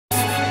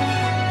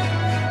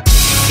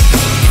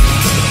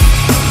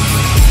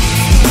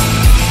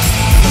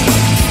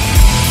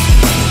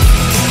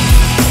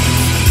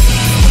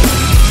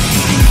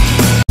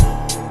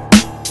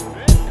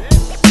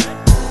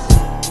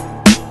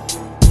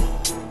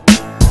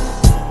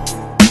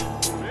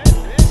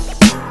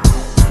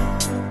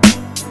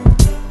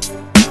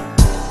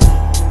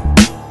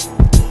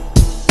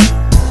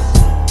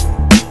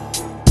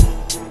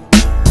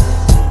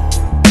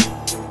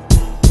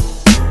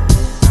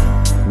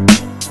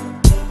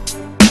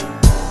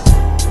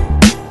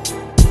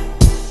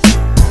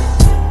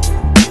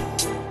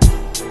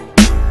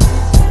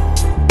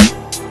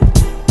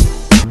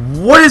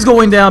What is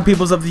going down,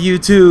 peoples of the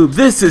YouTube?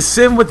 This is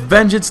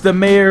SinWithVengance, the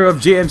mayor of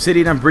JM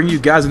City, and I'm bringing you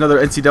guys another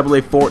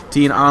NCAA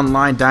 14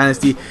 online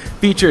dynasty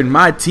featuring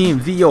my team,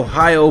 the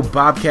Ohio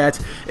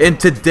Bobcats. And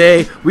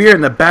today we are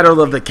in the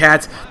battle of the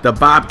cats, the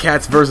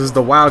Bobcats versus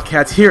the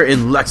Wildcats here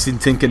in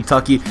Lexington,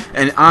 Kentucky.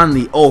 And on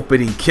the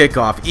opening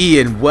kickoff,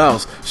 Ian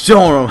Wells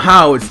showing them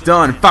how it's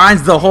done,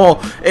 finds the hole,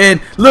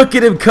 and look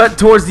at him cut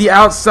towards the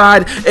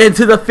outside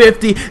into the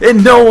 50,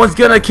 and no one's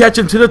gonna catch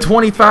him to the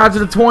 25, to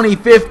the 20,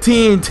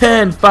 15,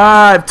 10,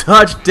 5.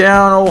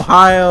 Touchdown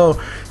Ohio,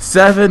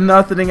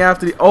 7-0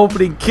 after the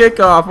opening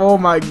kickoff. Oh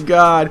my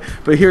god.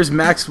 But here's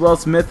Maxwell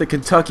Smith, the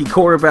Kentucky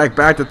quarterback,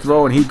 back to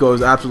throw, and he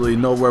goes absolutely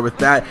nowhere with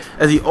that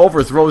as he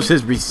overthrows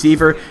his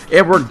receiver,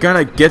 and we're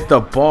gonna get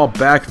the ball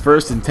back,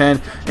 1st and 10.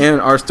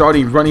 And our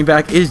starting running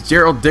back is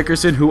Gerald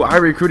Dickerson, who I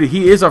recruited.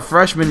 He is a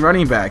freshman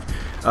running back.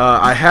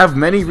 I have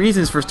many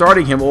reasons for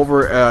starting him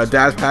over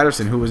Daz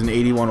Patterson, who was an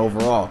 81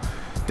 overall.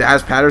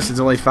 Daz Patterson's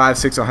only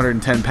 5'6",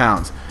 110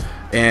 pounds.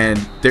 And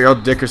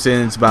Daryl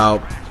Dickerson's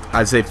about,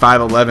 I'd say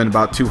 5'11",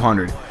 about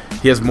 200.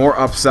 He has more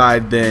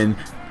upside than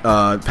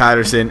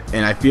Patterson,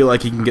 and I feel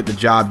like he can get the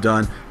job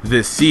done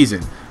this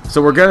season.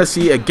 So we're going to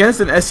see against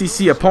an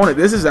SEC opponent.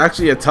 This is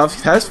actually a tough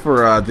test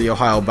for the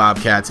Ohio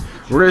Bobcats.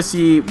 We're going to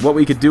see what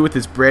we could do with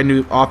this brand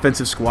new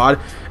offensive squad.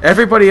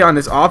 Everybody on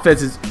this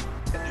offense is...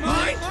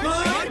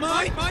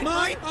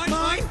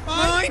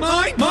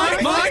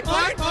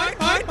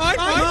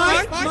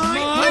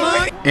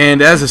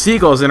 And as the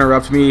Seagulls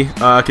interrupt me,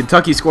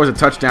 Kentucky scores a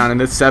touchdown,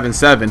 and it's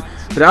 7-7.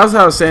 But as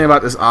I was saying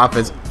about this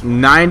offense,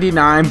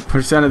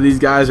 99% of these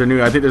guys are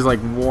new. I think there's like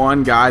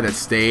one guy that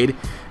stayed,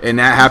 and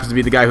that happens to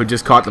be the guy who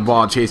just caught the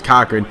ball, Chase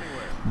Cochran.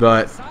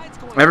 But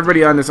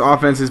everybody on this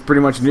offense is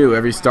pretty much new.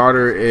 Every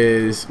starter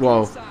is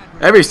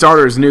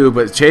new,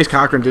 but Chase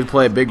Cochran did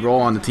play a big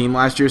role on the team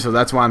last year, so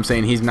that's why I'm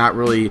saying he's not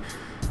really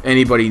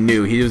anybody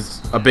new. He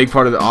was a big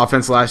part of the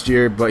offense last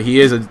year, but he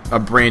is a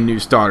brand new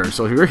starter.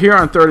 So we're here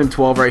on 3rd and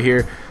 12 right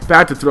here.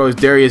 Back to throw is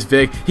Darius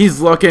Vick. He's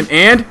looking,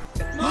 and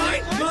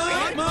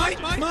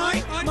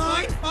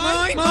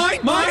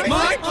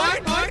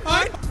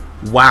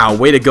wow,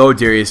 way to go,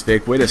 Darius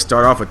Vick. Way to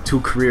start off with 2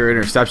 career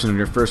interceptions in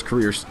your first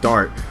career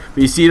start.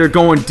 But you see they're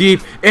going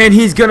deep, and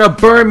he's gonna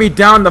burn me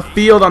down the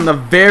field on the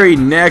very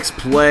next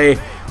play.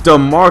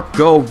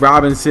 DeMarco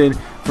Robinson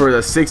for the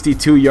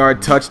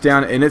 62-yard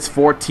touchdown, and it's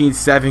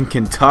 14-7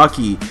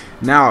 Kentucky.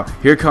 Now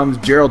here comes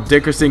Gerald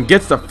Dickerson,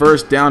 gets the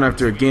 1st down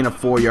after a gain of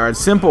 4 yards.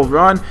 Simple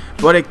run,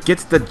 but it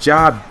gets the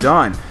job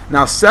done.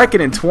 Now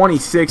 2nd and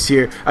 26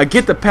 here. I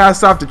get the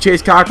pass off to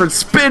Chase Cochran,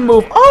 spin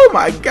move, oh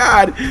my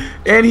god,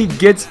 and he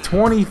gets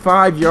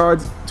 25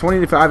 yards,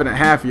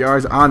 25.5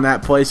 yards on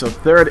that play. So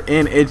 3rd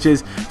and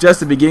inches, just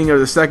the beginning of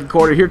the 2nd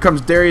quarter. Here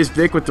comes Darius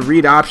Vick with the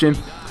read option.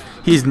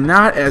 He's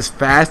not as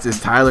fast as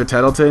Tyler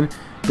Tettleton,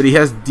 but he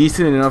has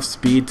decent enough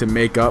speed to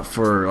make up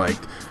for, like,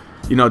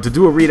 you know, to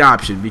do a read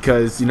option,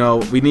 because, you know,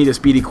 we need a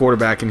speedy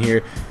quarterback in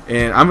here.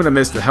 And I'm going to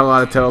miss the hell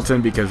out of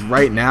Tettleton, because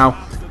right now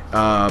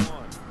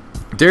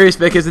Darius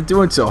Vick isn't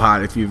doing so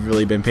hot if you've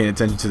really been paying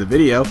attention to the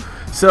video.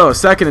 So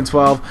 2nd and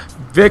 12,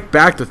 Vick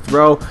back to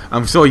throw.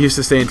 I'm so used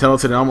to saying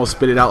Tettleton, and almost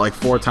spit it out like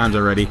 4 times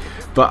already.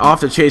 But off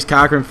to Chase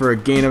Cochran for a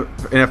gain and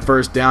a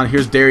 1st down.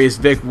 Here's Darius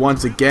Vick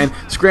once again,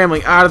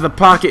 scrambling out of the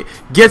pocket,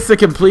 gets the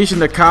completion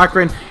to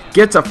Cochran,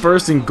 gets a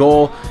 1st and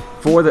goal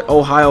for the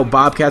Ohio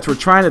Bobcats. We're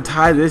trying to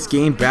tie this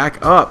game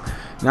back up.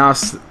 Now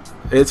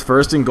it's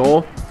 1st and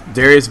goal.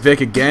 Darius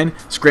Vick again,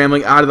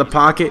 scrambling out of the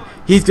pocket.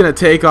 He's going to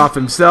take off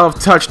himself.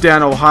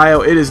 Touchdown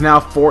Ohio. It is now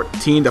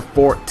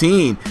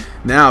 14-14.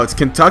 Now it's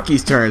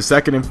Kentucky's turn.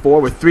 2nd and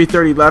 4 with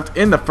 3:30 left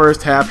in the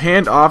 1st half.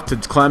 Hand off to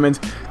Clemens.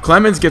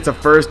 Clemens gets a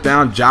 1st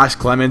down. Josh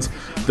Clemens,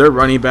 their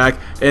running back,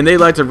 and they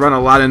like to run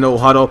a lot of no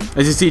huddle.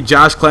 As you see,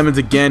 Josh Clemens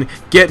again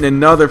getting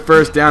another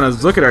 1st down.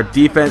 As look at our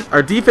defense.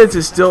 Our defense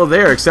is still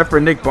there except for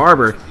Nick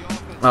Barber.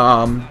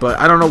 But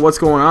I don't know what's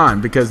going on,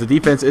 because the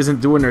defense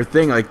isn't doing their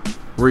thing like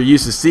we're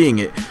used to seeing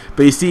it.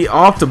 But you see,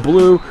 off to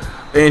Blue,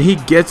 and he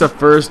gets a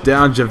 1st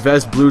down.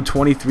 Javez Blue,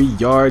 23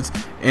 yards,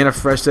 and a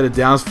fresh set of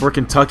downs for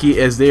Kentucky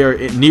as they are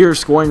near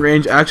scoring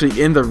range,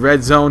 actually in the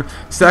red zone.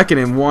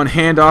 2nd and 1,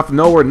 handoff.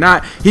 No, we're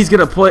not. He's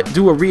going to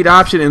do a read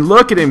option, and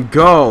look at him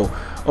go.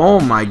 Oh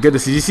my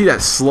goodness. Did you see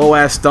that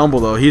slow-ass stumble,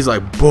 though? He's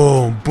like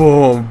boom,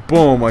 boom,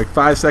 boom, like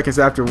 5 seconds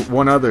after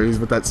one other. He's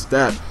with that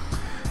step.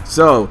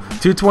 So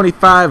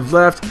 2:25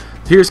 left.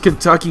 Here's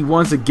Kentucky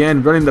once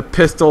again running the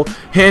pistol,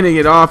 handing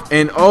it off,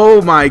 and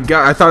oh my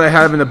god, I thought I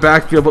had him in the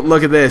backfield, but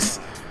look at this.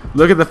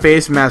 Look at the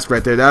face mask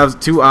right there. That was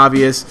too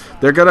obvious.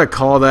 They're going to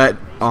call that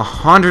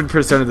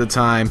 100% of the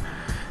time,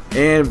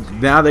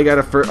 and now they got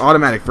a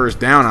automatic 1st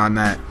down on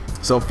that.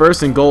 So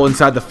 1st and goal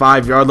inside the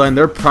 5-yard line.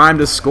 They're primed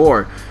to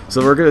score.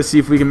 So we're going to see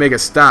if we can make a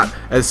stop.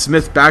 As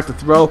Smith back to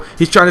throw.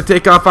 He's trying to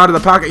take off out of the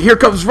pocket. Here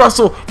comes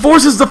Russell.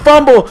 Forces the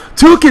fumble.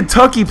 2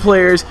 Kentucky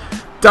players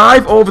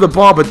dive over the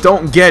ball but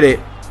don't get it.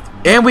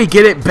 And we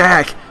get it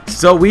back.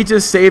 So we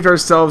just saved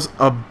ourselves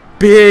a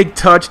big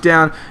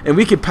touchdown. And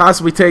we could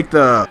possibly take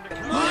the...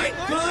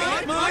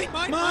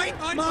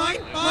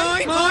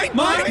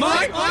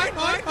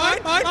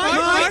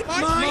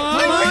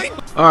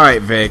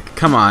 Alright, Vic,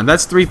 come on.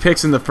 That's 3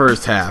 picks in the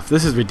first half.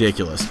 This is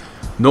ridiculous.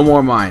 No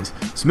more mines.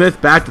 Smith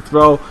back to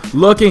throw,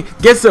 looking,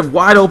 gets a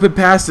wide open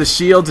pass to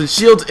Shields, and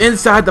Shields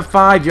inside the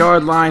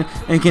 5-yard line,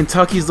 and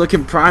Kentucky's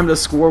looking primed to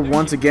score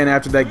once again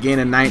after that gain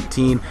of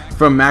 19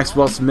 from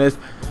Maxwell Smith.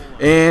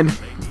 And,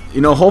 you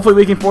know, hopefully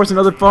we can force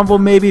another fumble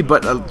maybe,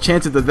 but the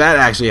chances of that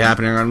actually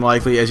happening are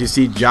unlikely, as you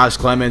see Josh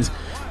Clemens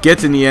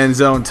gets in the end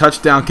zone.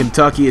 Touchdown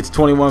Kentucky. It's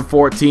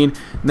 21-14.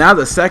 Now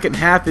the second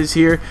half is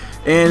here,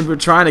 and we're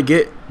trying to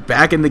get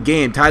back in the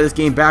game, tie this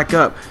game back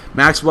up.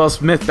 Maxwell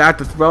Smith back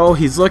to throw.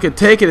 He's looking,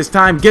 taking his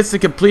time, gets the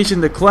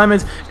completion to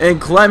Clemens,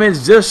 and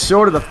Clemens just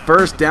short of the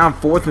first down,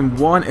 4th and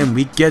 1, and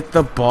we get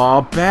the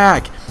ball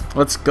back.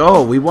 Let's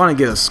go. We want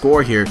to get a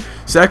score here.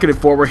 2nd and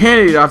 4. We're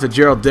handing it off to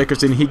Gerald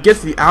Dickerson. He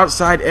gets the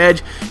outside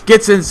edge,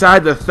 gets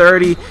inside the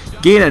 30,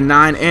 gain of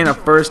 9 and a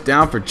first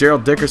down for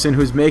Gerald Dickerson,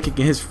 who's making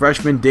his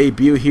freshman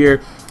debut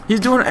here. He's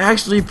doing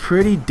actually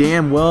pretty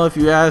damn well if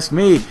you ask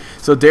me.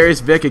 So Darius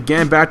Vick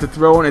again back to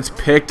throw, and it's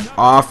picked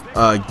off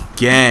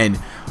again.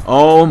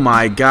 Oh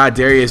my god,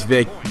 Darius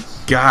Vick.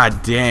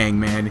 God dang,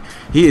 man.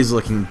 He is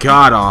looking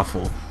god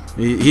awful.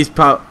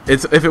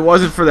 If it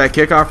wasn't for that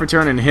kickoff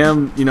return and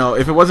him, you know,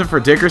 if it wasn't for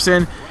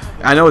Dickerson,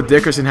 I know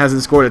Dickerson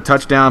hasn't scored a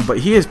touchdown, but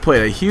he has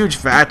played a huge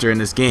factor in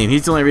this game.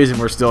 He's the only reason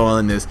we're still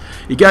in this.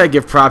 You got to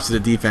give props to the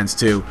defense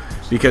too,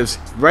 because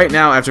right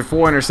now after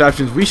 4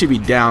 interceptions, we should be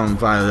down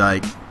by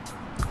like,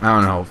 I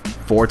don't know,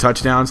 4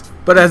 touchdowns.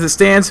 But as it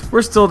stands,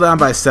 we're still down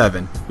by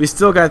 7. We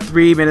still got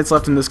 3 minutes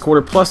left in this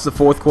quarter, plus the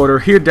 4th quarter.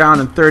 Here down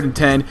in 3rd and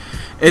 10.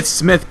 It's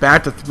Smith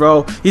back to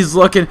throw. He's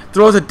looking,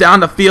 throws it down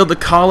the field to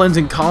Collins,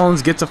 and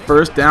Collins gets a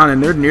first down,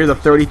 and they're near the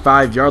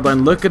 35-yard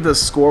line. Look at the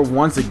score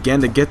once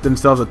again to get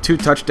themselves a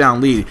 2-touchdown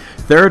lead.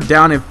 3rd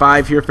down and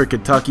 5 here for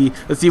Kentucky.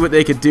 Let's see what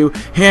they could do.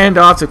 Hand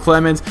off to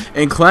Clemens,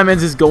 and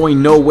Clemens is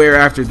going nowhere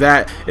after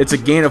that. It's a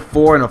gain of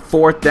 4 and a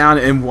 4th down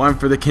and 1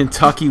 for the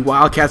Kentucky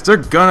Wildcats. They're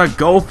gonna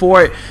go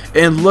for it,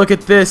 and look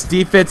at this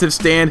defensive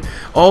stand.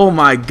 Oh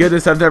my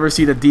goodness, I've never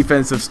seen a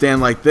defensive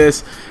stand like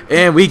this.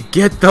 And we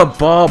get the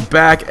ball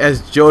back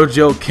as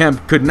JoJo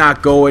Kemp could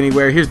not go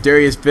anywhere. Here's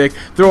Darius Vick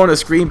throwing a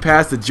screen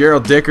pass to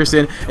Gerald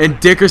Dickerson, and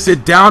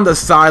Dickerson down the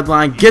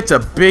sideline gets a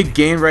big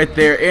gain right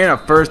there and a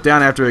first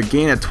down after a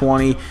gain of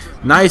 20.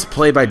 Nice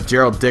play by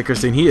Gerald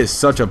Dickerson. He is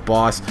such a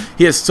boss.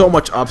 He has so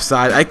much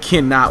upside. I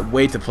cannot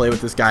wait to play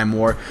with this guy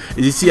more. As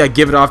you see, I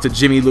give it off to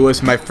Jimmy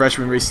Lewis, my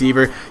freshman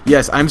receiver.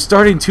 Yes, I'm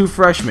starting 2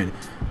 freshmen.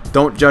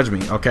 Don't judge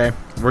me, okay?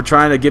 We're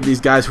trying to give these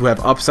guys who have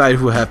upside,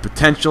 who have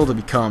potential to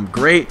become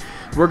great.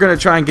 We're going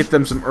to try and get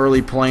them some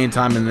early playing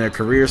time in their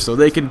career so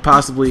they can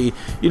possibly,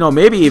 you know,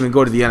 maybe even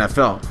go to the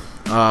NFL.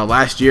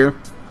 Last year,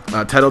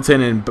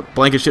 Tettleton and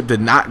Blankenship did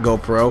not go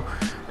pro,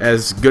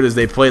 as good as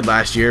they played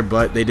last year,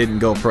 but they didn't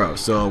go pro.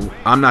 So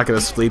I'm not going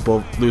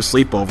to lose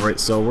sleep over it.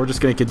 So we're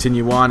just going to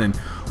continue on and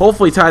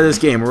hopefully tie this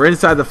game. We're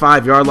inside the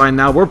 5-yard line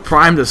now. We're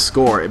primed to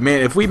score.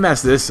 Man, if we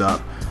mess this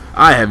up,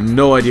 I have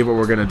no idea what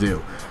we're going to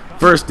do.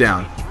 First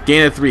down,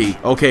 gain of 3.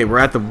 Okay, we're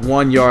at the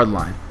 1-yard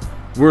line.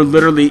 We're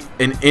literally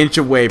an inch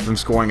away from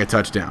scoring a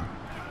touchdown.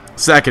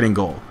 2nd and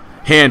goal.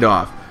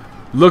 Handoff.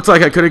 Looked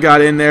like I could have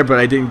got in there, but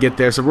I didn't get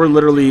there. So we're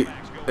literally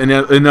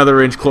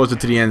another inch closer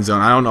to the end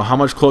zone. I don't know how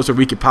much closer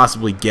we could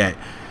possibly get.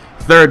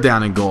 3rd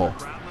down and goal.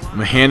 I'm going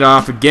to hand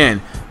off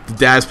again to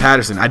Daz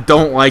Patterson. I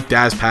don't like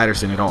Daz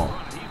Patterson at all.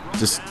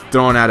 Just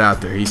throwing that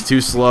out there. He's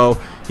too slow.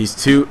 He's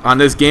too, on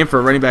this game for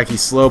a running back,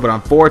 he's slow. But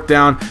on 4th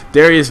down,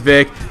 Darius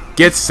Vick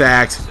gets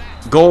sacked.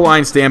 Goal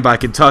line stand by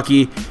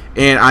Kentucky,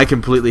 and I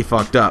completely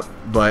fucked up.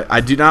 But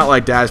I do not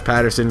like Daz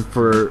Patterson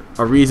for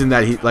a reason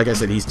that he, like I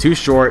said, he's too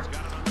short.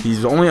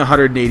 He's only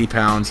 180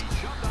 pounds,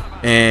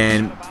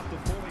 and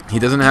he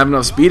doesn't have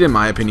enough speed in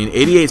my opinion.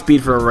 88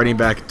 speed for a running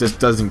back just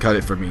doesn't cut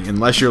it for me,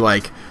 unless you're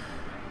like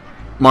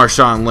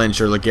Marshawn Lynch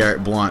or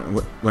LeGarrette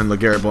Blount when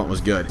LeGarrette Blount was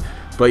good.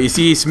 But you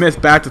see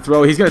Smith back to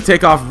throw. He's going to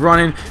take off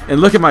running,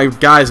 and look at my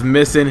guys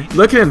missing.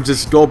 Look at him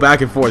just go back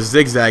and forth,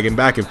 zigzagging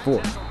back and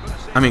forth.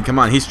 I mean, come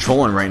on, he's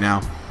trolling right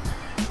now.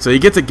 So he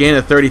gets a gain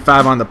of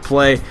 35 on the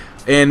play,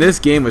 and this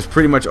game was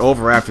pretty much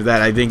over after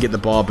that. I didn't get the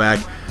ball back.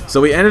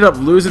 So we ended up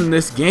losing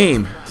this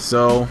game.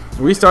 So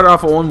we started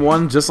off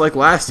 0-1 just like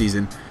last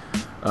season.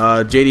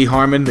 J.D.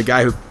 Harmon, the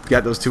guy who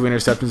got those 2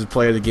 interceptions, the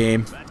player of the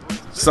game.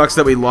 Sucks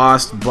that we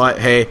lost, but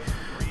hey,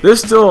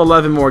 there's still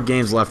 11 more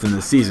games left in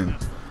the season.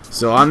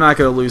 So I'm not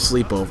going to lose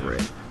sleep over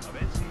it.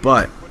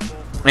 But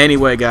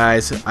anyway,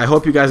 guys, I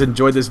hope you guys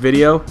enjoyed this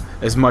video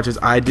as much as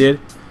I did.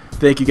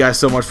 Thank you guys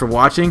so much for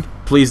watching.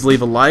 Please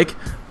leave a like.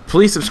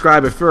 Please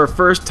subscribe if you're a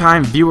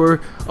first-time viewer.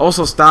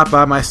 Also stop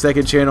by my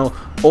second channel,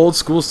 Old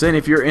School Sin,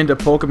 if you're into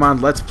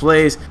Pokemon Let's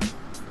Plays.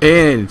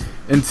 And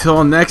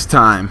until next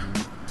time,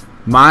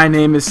 my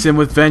name is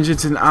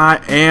SinWithVengance, and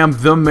I am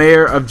the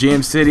mayor of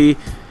Jam City,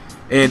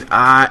 and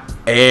I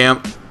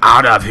am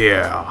out of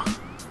here.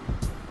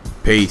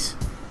 Peace.